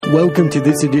Welcome to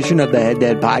this edition of the Head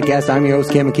Dead Podcast. I'm your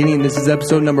host, Cam McKinney, and this is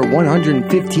episode number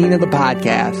 115 of the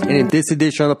podcast. And in this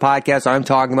edition of the podcast, I'm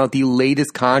talking about the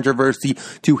latest controversy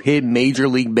to hit Major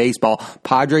League Baseball.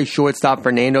 Padres shortstop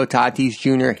Fernando Tatis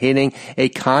Jr. hitting a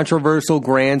controversial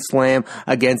grand slam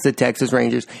against the Texas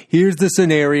Rangers. Here's the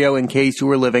scenario in case you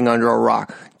were living under a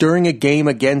rock. During a game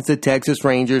against the Texas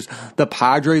Rangers, the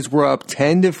Padres were up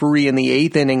 10-3 in the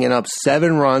 8th inning and up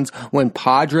 7 runs when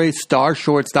Padres star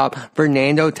shortstop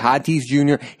Fernando Tatis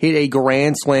Jr. hit a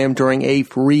grand slam during a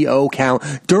 3-0 count.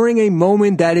 During a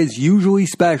moment that is usually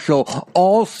special,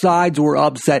 all sides were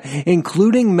upset,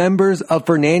 including members of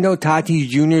Fernando Tatis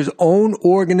Jr.'s own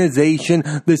organization,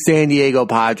 the San Diego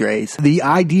Padres. The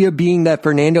idea being that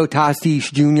Fernando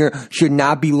Tatis Jr. should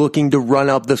not be looking to run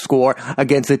up the score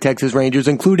against the Texas Rangers,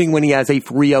 including when he has a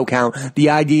 3-0 count.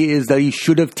 The idea is that he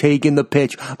should have taken the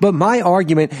pitch. But my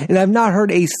argument, and I've not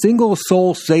heard a single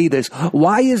soul say this,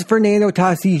 why is Fernando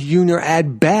Tatis Jr.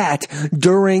 at bat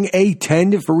during a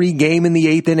 10-3 game in the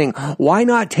 8th inning? Why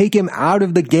not take him out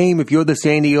of the game if you're the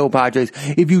San Diego Padres?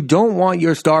 If you don't want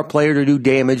your star player to do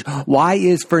damage, why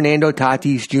is Fernando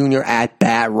Tatis Jr. at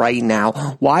bat right now?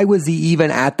 Why was he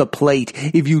even at the plate?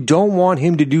 If you don't want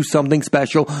him to do something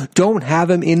special, don't have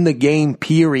him in the game,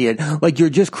 period. Like, you're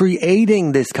just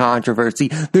creating this controversy.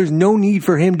 There's no need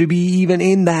for him to be even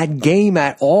in that game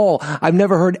at all. I've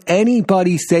never heard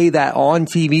anybody say that on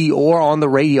TV or on the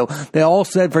radio. They all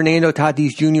said Fernando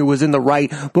Tatis Jr. was in the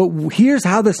right, but here's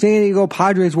how the San Diego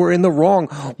Padres were in the wrong.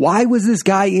 Why was this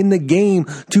guy in the game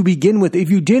to begin with? If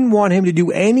you didn't want him to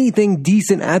do anything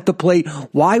decent at the plate,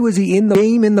 why was he in the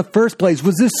game in the first place?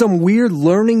 Was this some weird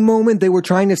learning moment? They were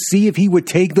trying to see if he would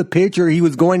take the pitch or he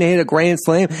was going to hit a grand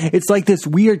slam. It's like this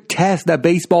weird test that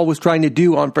baseball was trying to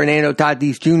do on Fernando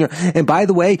Tatis Jr. And by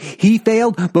the way, he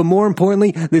failed, but more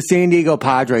importantly, the San Diego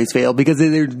Padres failed because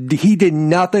he did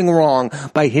nothing wrong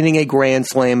by hitting a grand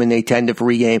slam in a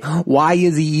 10-3 game. Why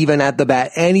is he even at the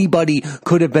bat? Anybody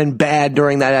could have been bad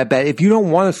during that at bat. If you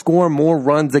don't want to score more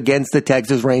runs against the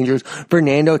Texas Rangers,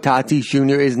 Fernando Tatis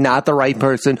Jr. is not the right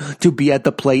person to be at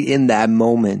the plate in that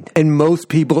moment. And most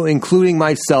people, including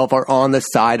myself, are on the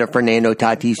side of Fernando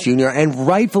Tatis Jr. and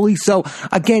rightfully so.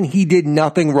 Again, he did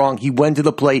nothing wrong. He went to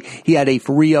the plate, he had a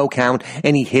 3-0 count,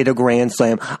 and he hit a grand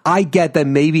slam. I get that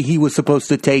maybe he was supposed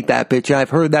to take that pitch, and I've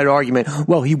heard that argument.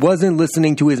 Well, he wasn't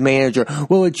listening to his manager.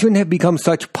 Well, it shouldn't have become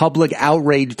such public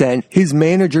outrage then. His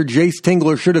manager, Jayce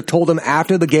Tingler, should have told him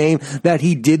after the game that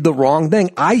he did the wrong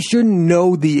thing. I shouldn't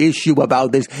know the issue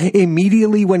about this.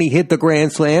 Immediately when he hit the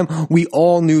grand slam, we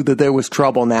all knew that there was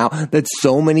trouble now, that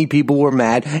so many people were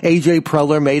mad. AJ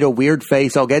Preller made a weird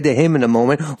face. I'll get to him in a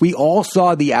moment. We all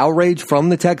saw the outrage from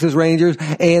the Texas Rangers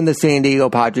and the San Diego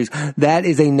Padres. That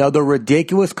is another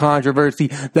ridiculous controversy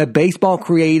that baseball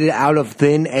created out of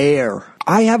thin air.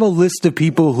 I have a list of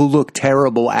people who look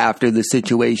terrible after the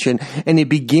situation, and it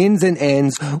begins and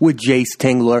ends with Jayce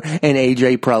Tingler and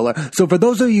AJ Preller. So for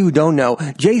those of you who don't know,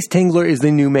 Jayce Tingler is the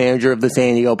new manager of the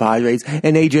San Diego Padres,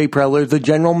 and AJ Preller is the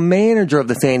general manager of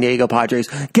the San Diego Padres.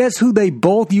 Guess who they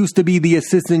both used to be the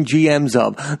assistant GMs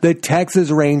of? The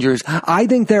Texas Rangers. I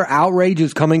think their outrage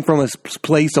is coming from a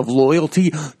place of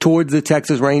loyalty towards the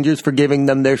Texas Rangers for giving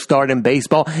them their start in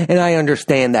baseball, and I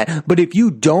understand that. But if you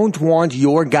don't want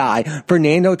your guy,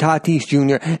 Fernando Tatis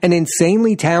Jr., an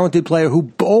insanely talented player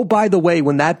who, oh, by the way,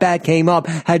 when that bat came up,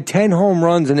 had 10 home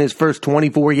runs in his first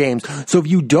 24 games. So if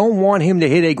you don't want him to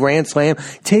hit a grand slam,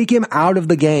 take him out of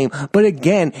the game. But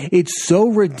again, it's so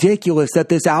ridiculous that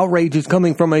this outrage is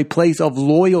coming from a place of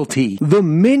loyalty. The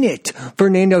minute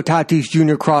Fernando Tatis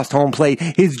Jr. crossed home plate,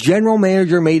 his general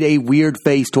manager made a weird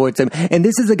face towards him. And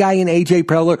this is a guy in AJ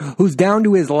Preller who's down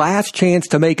to his last chance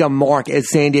to make a mark as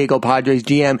San Diego Padres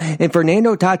GM. And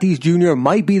Fernando Tatis Jr.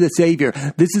 might be the savior.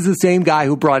 This is the same guy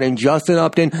who brought in Justin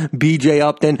Upton, BJ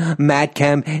Upton, Matt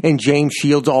Kemp, and James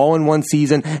Shields all in one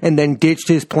season and then ditched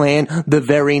his plan the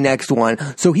very next one.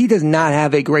 So he does not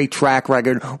have a great track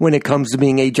record when it comes to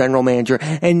being a general manager.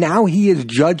 And now he is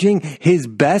judging his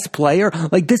best player.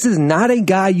 Like, this is not a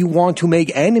guy you want to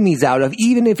make enemies out of.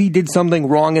 Even if he did something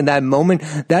wrong in that moment,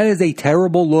 that is a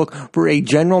terrible look for a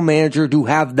general manager to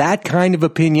have that kind of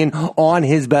opinion on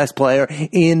his best player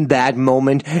in that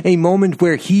moment. A moment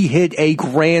where he hit a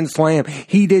grand slam.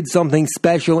 He did something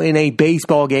special in a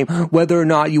baseball game. Whether or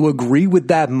not you agree with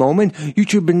that moment, you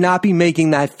should not be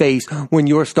making that face when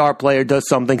your star player does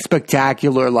something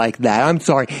spectacular like that. I'm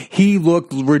sorry. He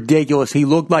looked ridiculous. He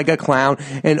looked like a clown.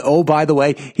 And oh, by the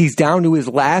way, he's down to his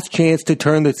last chance to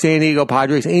turn the San Diego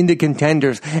Padres into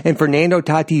contenders. And Fernando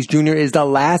Tatis Jr. is the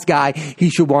last guy he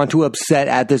should want to upset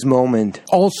at this moment.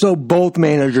 Also, both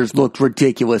managers looked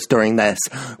ridiculous during this.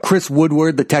 Chris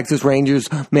Woodward, the Texas Texas Rangers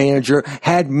manager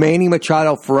had Manny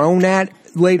Machado thrown at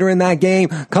later in that game?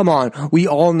 Come on. We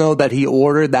all know that he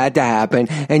ordered that to happen,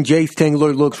 and Jayce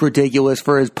Tingler looks ridiculous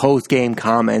for his post-game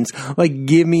comments. Like,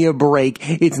 give me a break.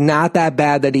 It's not that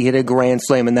bad that he hit a grand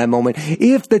slam in that moment.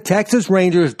 If the Texas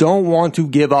Rangers don't want to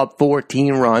give up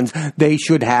 14 runs, they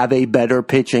should have a better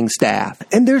pitching staff.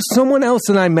 And there's someone else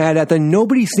that I'm mad at that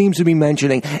nobody seems to be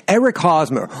mentioning, Eric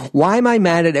Hosmer. Why am I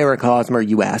mad at Eric Hosmer,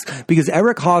 you ask? Because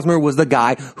Eric Hosmer was the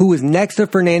guy who was next to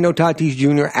Fernando Tatis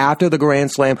Jr. after the grand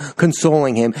slam, consoling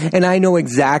him, and I know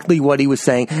exactly what he was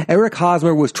saying. Eric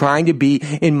Hosmer was trying to be,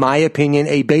 in my opinion,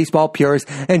 a baseball purist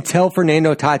and tell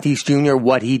Fernando Tatis Jr.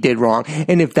 what he did wrong.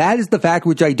 And if that is the fact,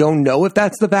 which I don't know if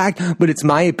that's the fact, but it's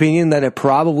my opinion that it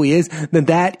probably is, then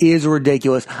that is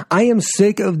ridiculous. I am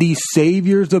sick of these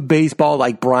saviors of baseball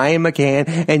like Brian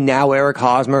McCann and now Eric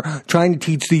Hosmer trying to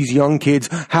teach these young kids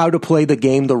how to play the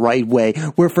game the right way.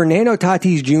 Where Fernando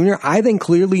Tatis Jr., I think,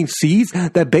 clearly sees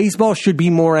that baseball should be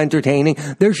more entertaining.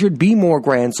 There should be more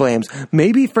grand slams.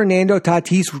 Maybe Fernando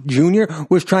Tatis Jr.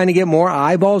 was trying to get more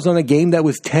eyeballs on a game that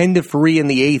was 10-3 in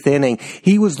the 8th inning.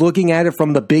 He was looking at it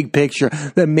from the big picture,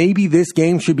 that maybe this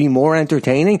game should be more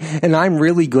entertaining, and I'm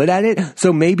really good at it,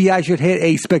 so maybe I should hit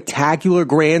a spectacular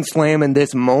grand slam in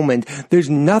this moment. There's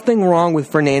nothing wrong with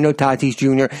Fernando Tatis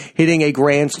Jr. hitting a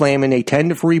grand slam in a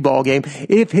 10-3 ball game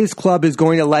if his club is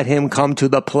going to let him come to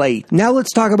the plate. Now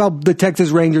let's talk about the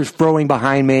Texas Rangers throwing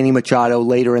behind Manny Machado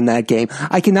later in that game.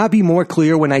 I cannot be more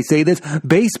clear when I say this.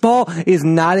 Baseball is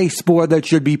not a sport that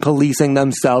should be policing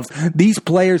themselves. These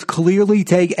players clearly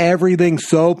take everything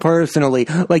so personally.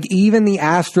 Like, even the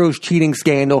Astros cheating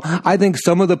scandal, I think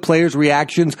some of the players'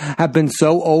 reactions have been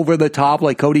so over the top,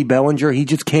 like Cody Bellinger. He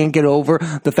just can't get over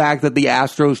the fact that the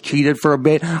Astros cheated for a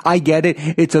bit. I get it.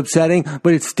 It's upsetting,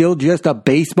 but it's still just a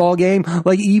baseball game.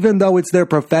 Like, even though it's their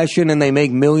profession and they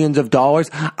make millions of dollars,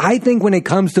 I think when it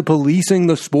comes to policing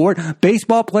the sport,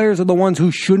 baseball players are the ones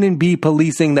who shouldn't be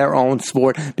policing their own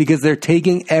sport, because they're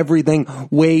taking everything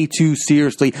way too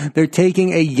seriously. They're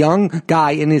taking a young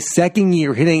guy in his second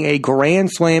year hitting a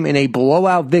grand slam in a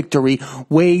blowout victory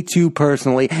way too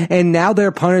personally, and now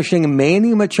they're punishing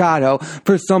Manny Machado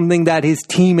for something that his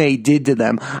teammate did to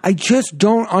them. I just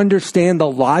don't understand the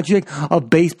logic of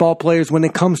baseball players when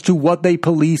it comes to what they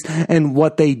police and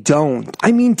what they don't.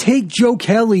 I mean, take Joe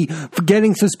Kelly for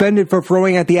getting suspended for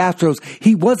throwing at the Astros.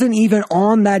 He wasn't even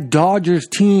on that Dodgers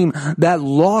team that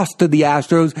lost to the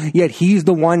Astros, yet he's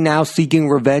the one now seeking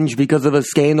revenge because of a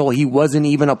scandal he wasn't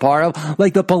even a part of.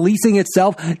 Like, the policing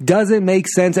itself doesn't make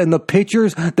sense, and the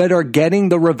pitchers that are getting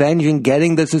the revenge and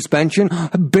getting the suspension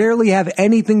barely have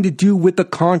anything to do with the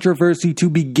controversy to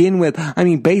begin with. I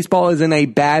mean, baseball is in a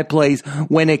bad place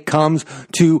when it comes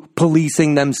to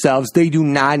policing themselves. They do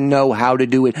not know how to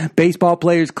do it. Baseball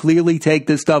players clearly take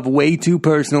this stuff way too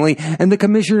personally, and the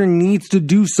commissioner needs to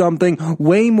do something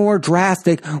way more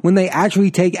drastic when they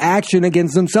actually take action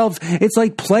against themselves. It's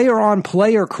like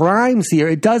player-on-player crimes here.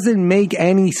 It doesn't make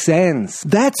any sense.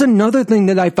 That's another thing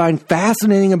that I find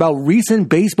fascinating about recent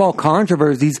baseball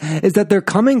controversies, is that they're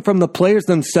coming from the players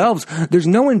themselves. There's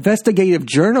no investigative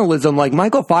journalism. Like,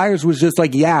 Michael Fiers was just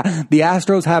like, yeah, the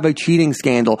Astros have a cheating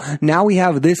scandal. Now we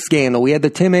have this scandal. We had the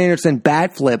Tim Anderson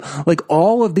bat flip. Like,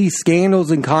 all of these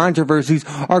scandals and controversies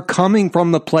are coming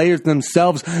from the players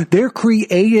themselves. They're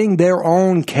creating their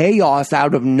own chaos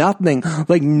out of nothing.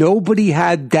 Like, nobody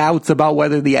had doubts about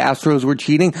whether the Astros were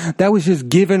cheating. That was just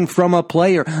given from a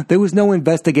player. There was no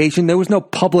investigation. There was no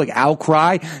public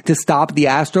outcry to stop the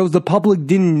Astros. The public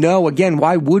didn't know. Again,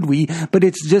 why would we? But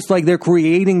it's just like they're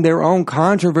creating their own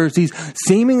controversies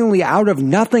seemingly out of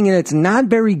nothing, and it's not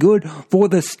very good for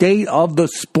the state of the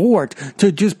sport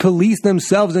to just police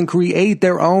themselves and create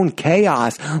their own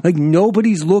chaos. Like,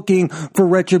 nobody's looking for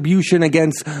retribution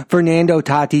against Fernando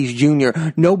Tatis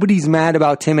Jr. Nobody's mad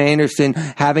about Tim Anderson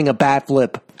having a bat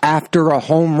flip after a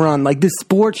home run. Like, this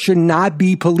sport should not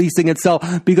be policing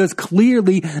itself, because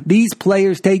clearly these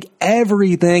players take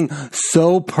everything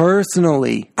so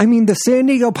personally. I mean, the San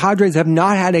Diego Padres have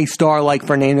not had a star like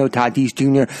Fernando Tatis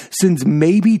Jr. since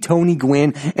maybe Tony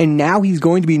Gwynn, and now he's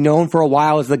going to be known for a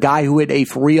while as the guy who hit a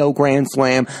 3-0 grand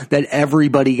slam that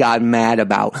everybody got mad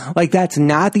about. Like, that's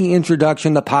not the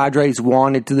introduction the Padres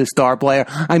wanted to the star player.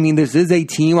 I mean, this is a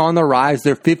team on the rise.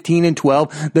 They're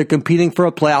 15-12. They're competing for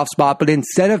a playoff spot, but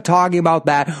instead instead of talking about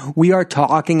that, we are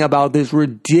talking about this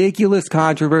ridiculous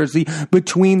controversy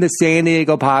between the San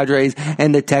Diego Padres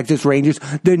and the Texas Rangers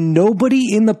that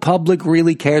nobody in the public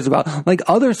really cares about. Like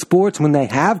other sports, when they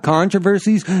have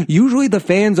controversies, usually the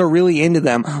fans are really into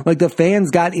them. Like the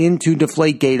fans got into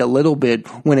Deflategate a little bit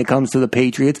when it comes to the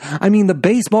Patriots. I mean, the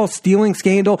baseball stealing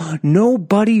scandal,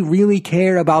 nobody really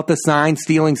cared about the sign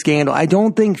stealing scandal. I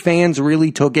don't think fans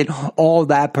really took it all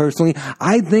that personally.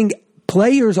 I think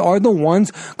players are the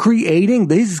ones creating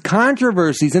these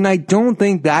controversies, and I don't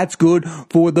think that's good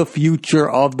for the future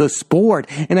of the sport.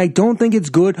 And I don't think it's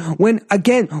good when,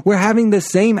 again, we're having the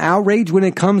same outrage when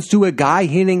it comes to a guy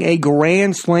hitting a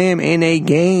grand slam in a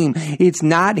game. It's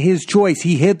not his choice.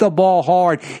 He hit the ball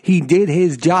hard. He did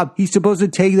his job. He's supposed to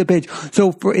take the pitch.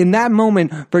 So in that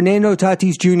moment, Fernando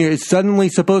Tatis Jr. is suddenly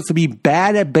supposed to be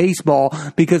bad at baseball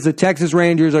because the Texas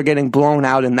Rangers are getting blown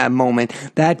out in that moment.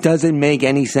 That doesn't make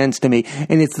any sense to me.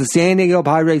 And it's the San Diego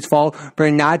Padres' fault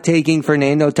for not taking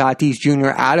Fernando Tatis Jr.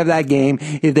 out of that game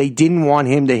if they didn't want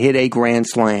him to hit a grand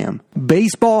slam.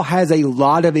 Baseball has a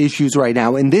lot of issues right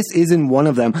now, and this isn't one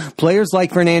of them. Players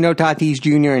like Fernando Tatis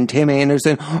Jr. and Tim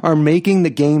Anderson are making the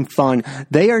game fun.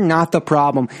 They are not the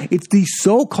problem. It's the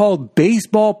so-called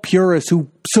baseball purists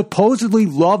who supposedly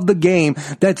love the game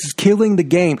that's killing the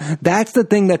game. That's the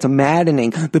thing that's maddening.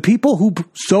 The people who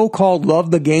so-called love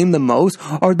the game the most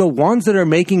are the ones that are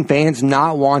making fans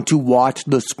not want to watch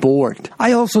the sport.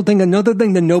 I also think another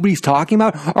thing that nobody's talking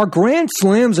about are grand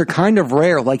slams are kind of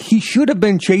rare. Like, he should have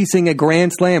been chasing a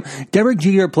grand slam. Derek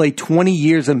Jeter played 20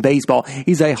 years in baseball.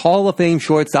 He's a Hall of Fame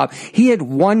shortstop. He had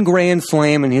one grand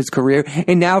slam in his career,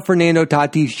 and now Fernando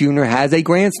Tatis Jr. has a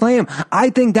grand slam.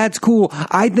 I think that's cool.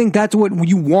 I think that's what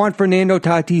you want Fernando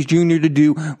Tatis Jr. to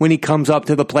do when he comes up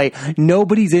to the plate.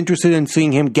 Nobody's interested in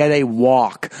seeing him get a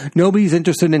walk. Nobody's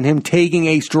interested in him taking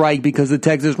a strike because the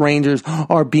Texas Rangers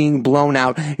are being blown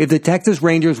out. If the Texas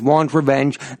Rangers want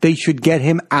revenge, they should get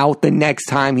him out the next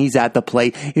time he's at the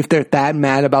plate if they're that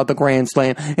mad about the grand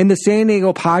slam. And the San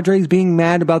Diego Padres being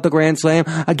mad about the grand slam,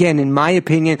 again, in my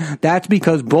opinion, that's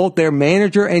because both their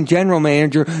manager and general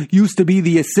manager used to be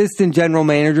the assistant general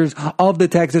managers of the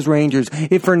Texas Rangers.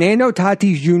 If Fernando Tatis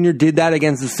Jr. did that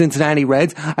against the Cincinnati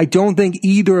Reds, I don't think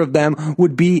either of them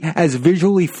would be as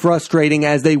visually frustrating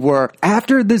as they were.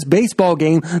 After this baseball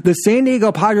game, the San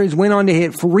Diego Padres went on to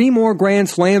hit 3 more grand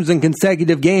slams in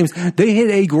consecutive games. They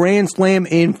hit a grand slam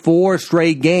in 4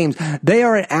 straight games. They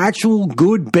are an actual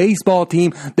good baseball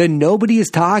team that nobody is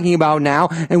talking about now,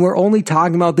 and we're only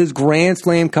talking about this grand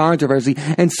slam controversy.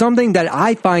 And something that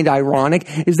I find ironic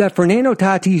is that Fernando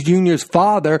Tatis Jr.'s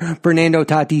father, Fernando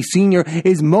Tatis Sr.,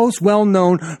 is most well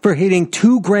known for hitting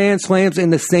 2 grand slams in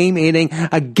the same inning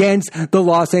against the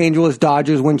Los Angeles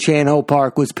Dodgers when Chan Ho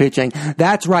Park was pitching.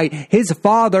 That's right. His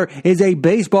father is a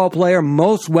baseball player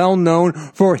most well known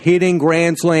for hitting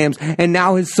grand slams, and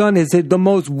now his son has hit the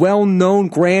most well-known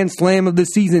grand slam of the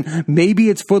season. Maybe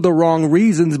it's for the wrong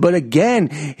reasons, but again,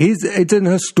 it's an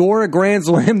historic grand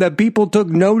slam that people took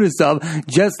notice of,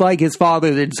 just like his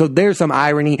father did. So there's some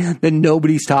irony that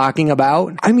nobody's talking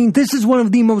about. I mean, this is one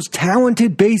of the most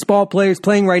talented baseball players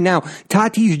playing right now.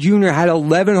 Tatis Jr. had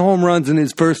 11 home runs in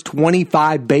his first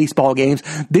 25 baseball games.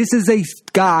 This is a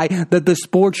guy that the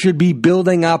sport should be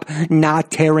building up,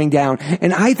 not tearing down.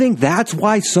 And I think that's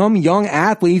why some young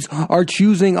athletes are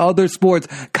choosing other sports.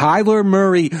 Kyler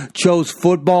Murray chose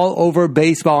football over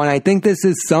baseball, and I think this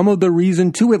is some of the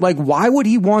reason to it. Like, why would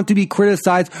he want to be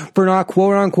criticized for not,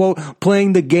 quote unquote,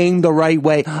 playing the game the right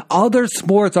way? Other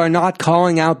sports are not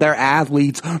calling out their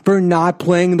athletes for not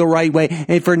playing the right way,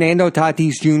 and Fernando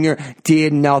Tatis Jr.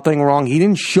 did nothing wrong. He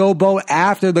didn't showboat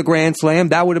after the grand slam.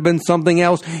 That would have been something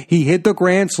else. He hit the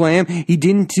grand slam. He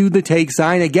didn't do the take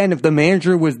sign. Again, if the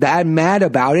manager was that mad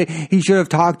about it, he should have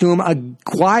talked to him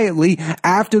quietly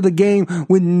after the game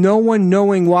with no one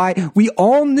knowing why. We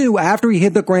all knew after he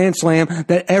hit the grand slam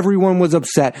that everyone was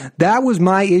upset. That was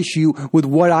my issue with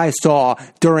what I saw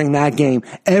during that game.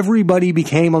 Everybody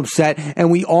became upset,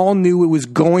 and we all knew it was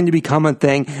going to become a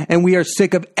thing, and we are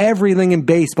sick of everything in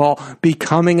baseball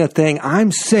becoming a thing.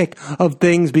 I'm sick of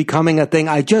things becoming a thing.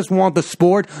 I just want the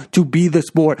sport to be the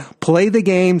sport. Play the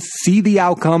games, see the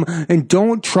outcome, and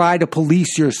don't try to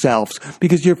police yourselves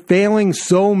because you're failing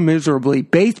so miserably.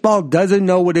 Baseball doesn't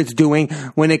know what it's doing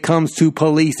when it comes to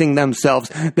policing themselves.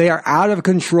 They are out of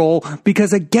control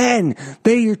because, again,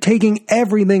 they are taking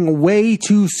everything way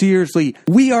too seriously.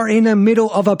 We are in the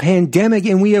middle of a pandemic,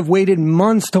 and we have waited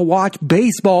months to watch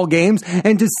baseball games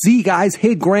and to see guys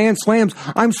hit grand slams.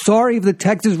 I'm sorry if the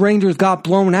Texas Rangers got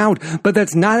blown out, but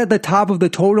that's not at the top of the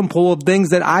totem pole of things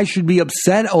that I should be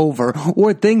upset over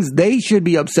or things they should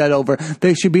be upset over.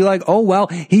 They should be like, oh, well,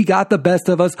 he got the best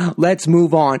of us. Let's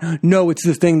move on. No, it's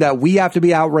this thing that we have to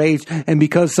be outraged, and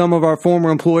because some of our former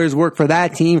employers work for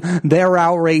that team, they're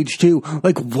outraged too.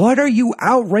 Like, what are you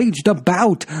outraged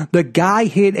about? The guy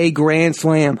hit a grand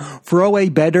slam. Throw a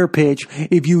better pitch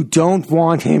if you don't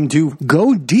want him to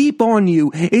go deep on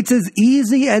you. It's as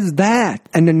easy as that.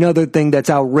 And another thing that's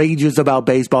outrageous about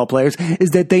baseball players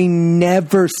is that they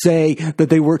never say that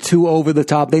they were too over the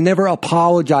top. They never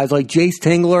apologize. Like Jayce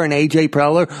Tingler and AJ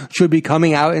Preller should be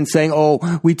coming out and saying,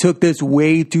 oh, we took this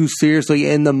way too seriously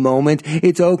in the moment.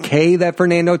 It's okay that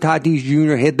Fernando Tatis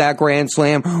Jr. hit that grand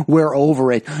slam. We're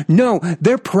over it. No,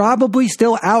 they're probably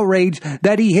still outraged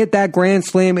that he hit that grand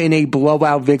slam in a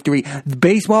blowout victory.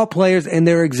 Baseball players and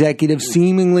their executives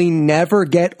seemingly never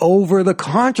get over the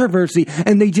controversy,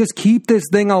 and they just keep this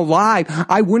thing alive.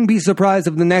 I wouldn't be surprised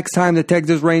if the next time the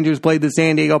Texas Rangers play the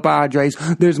San Diego Padres,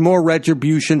 there's more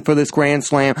retribution for this grand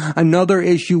slam. Another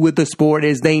issue with the sport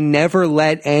is they never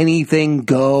let anything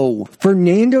go.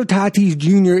 Fernando Tatis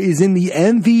Jr. is in the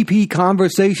MVP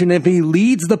conversation. If he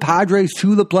leads the Padres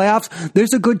to the playoffs,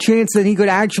 there's a good chance that he could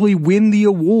actually win the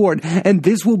award, and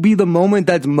this will be the moment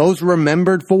that's most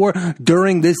remembered for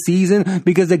during this season,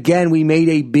 because again, we made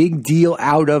a big deal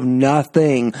out of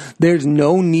nothing. There's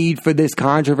no need for this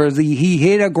controversy. He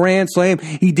hit a grand slam.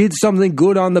 He did something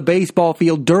good on the baseball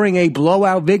field during a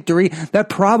blowout victory that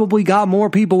probably got more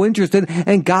people interested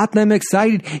and got them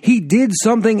excited. He did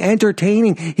something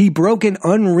entertaining. He broke an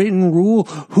unwritten rule.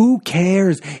 Who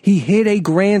cares? He hit a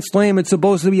grand slam. It's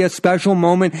supposed to be a special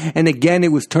moment, and again,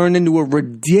 it was turned into a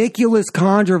ridiculous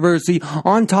controversy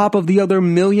on top of the other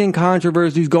million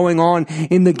controversies going on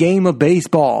in the game of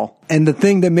baseball. And the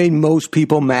thing that made most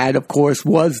people mad, of course,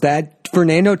 was that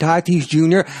Fernando Tatis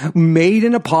Jr. made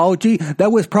an apology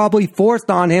that was probably forced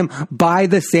on him by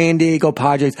the San Diego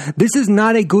Padres. This is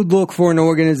not a good look for an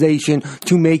organization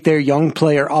to make their young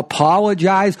player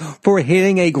apologize for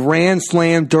hitting a grand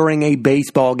slam during a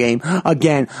baseball game.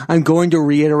 Again, I'm going to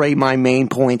reiterate my main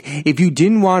point. If you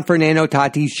didn't want Fernando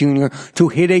Tatis Jr. to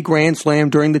hit a grand slam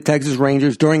during the Texas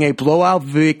Rangers during a blowout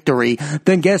victory,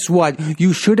 then guess what?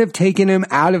 You should have taken him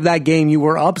out of that game. You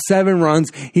were up 7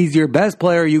 runs. He's your best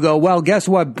player. You go, well, guess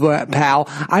what, pal?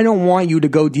 I don't want you to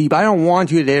go deep. I don't want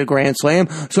you to hit a grand slam,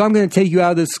 so I'm going to take you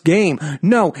out of this game.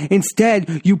 No,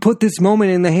 instead, you put this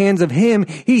moment in the hands of him.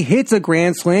 He hits a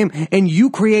grand slam, and you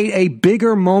create a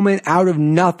bigger moment out of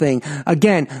nothing.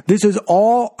 Again, this is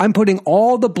all, I'm putting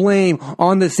all the blame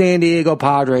on the San Diego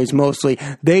Padres mostly.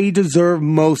 They deserve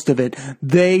most of it.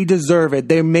 They deserve it.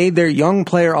 They made their young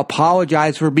player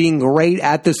apologize for being great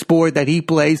at the sport that he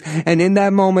plays, and in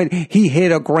that moment, he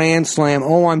hit a grand slam.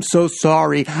 Oh, I'm so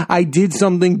sorry. I did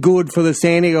something good for the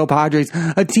San Diego Padres,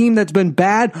 a team that's been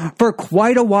bad for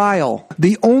quite a while.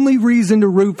 The only reason to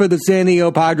root for the San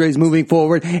Diego Padres moving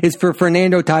forward is for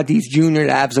Fernando Tatis Jr.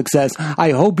 to have success.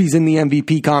 I hope he's in the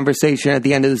MVP conversation at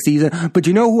the end of the season, but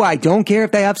you know who I don't care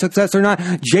if they have success or not?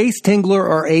 Jayce Tingler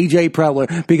or AJ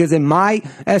Preller, because in my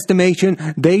estimation,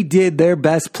 they did their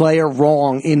best player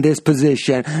wrong in this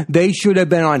position. They should have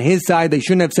been on his side. They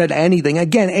shouldn't have said anything.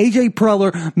 Again, AJ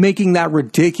Preller making that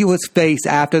ridiculous face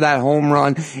after that home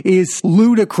run is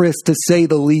ludicrous to say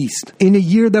the least. In a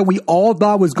year that we all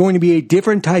thought was going to be a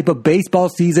different type of baseball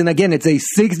season, again, it's a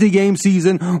 60-game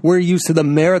season. We're used to the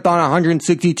marathon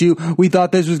 162. We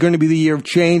thought this was going to be the year of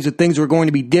change, that things were going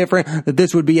to be different, that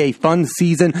this would be a fun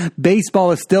season.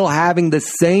 Baseball is still having the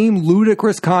same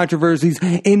ludicrous controversies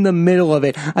in the middle of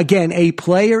it. Again, a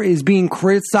player is being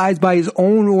criticized by his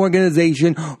own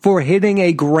organization for hitting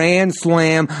a grand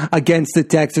slam against the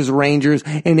Texas Rangers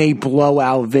in a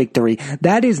blowout victory.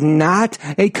 That is not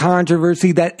a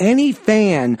controversy that any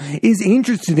fan is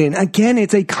interested in. Again,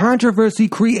 it's a controversy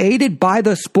created by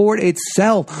the sport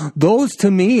itself. Those,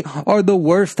 to me, are the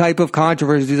worst type of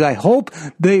controversies. I hope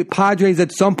the Padres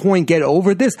at some point get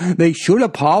over this. They should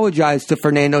apologize to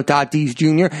Fernando Tatis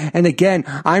Jr. And again,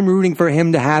 I'm rooting for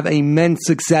him to have immense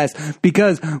success,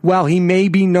 because while he may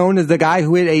be known as the guy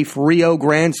who hit a Frio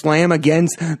grand slam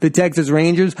against the Texas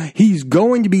Rangers, he's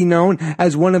going to be known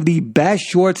as one of the best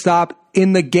shortstop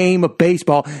in the game of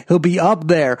baseball. He'll be up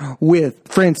there with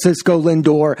Francisco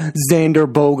Lindor, Xander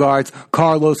Bogaerts,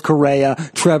 Carlos Correa,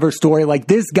 Trevor Story. Like,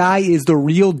 this guy is the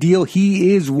real deal.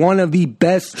 He is one of the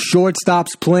best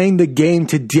shortstops playing the game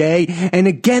today. And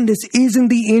again, this isn't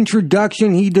the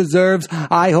introduction he deserves.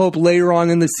 I hope later on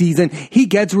in the season he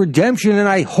gets redemption, and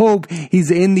I hope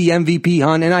he's in the MVP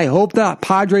hunt, and I hope the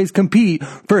Padres compete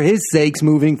for his sakes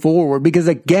moving forward, because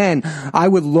again, I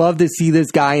would love to see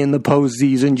this guy in the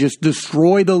postseason just destroy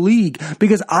destroy the league,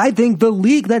 because I think the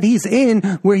league that he's in,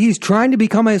 where he's trying to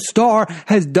become a star,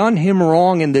 has done him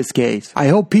wrong in this case. I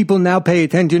hope people now pay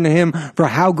attention to him for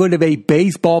how good of a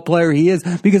baseball player he is,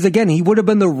 because again, he would have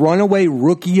been the runaway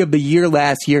rookie of the year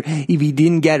last year if he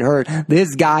didn't get hurt.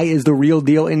 This guy is the real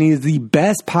deal, and he is the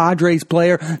best Padres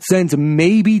player since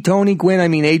maybe Tony Gwynn. I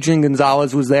mean, Adrian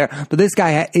Gonzalez was there, but this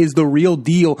guy is the real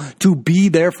deal to be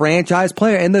their franchise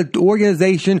player, and the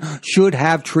organization should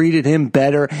have treated him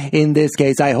better in this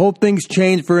case. I hope things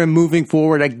change for him moving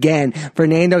forward. Again,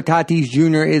 Fernando Tatis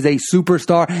Jr. is a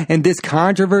superstar, and this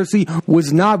controversy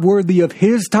was not worthy of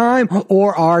his time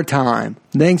or our time.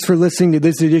 Thanks for listening to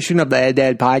this edition of the Head to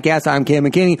Head Podcast. I'm Cam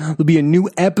McKinney. There'll be a new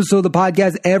episode of the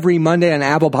podcast every Monday on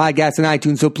Apple Podcasts and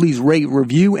iTunes, so please rate,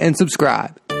 review, and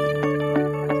subscribe.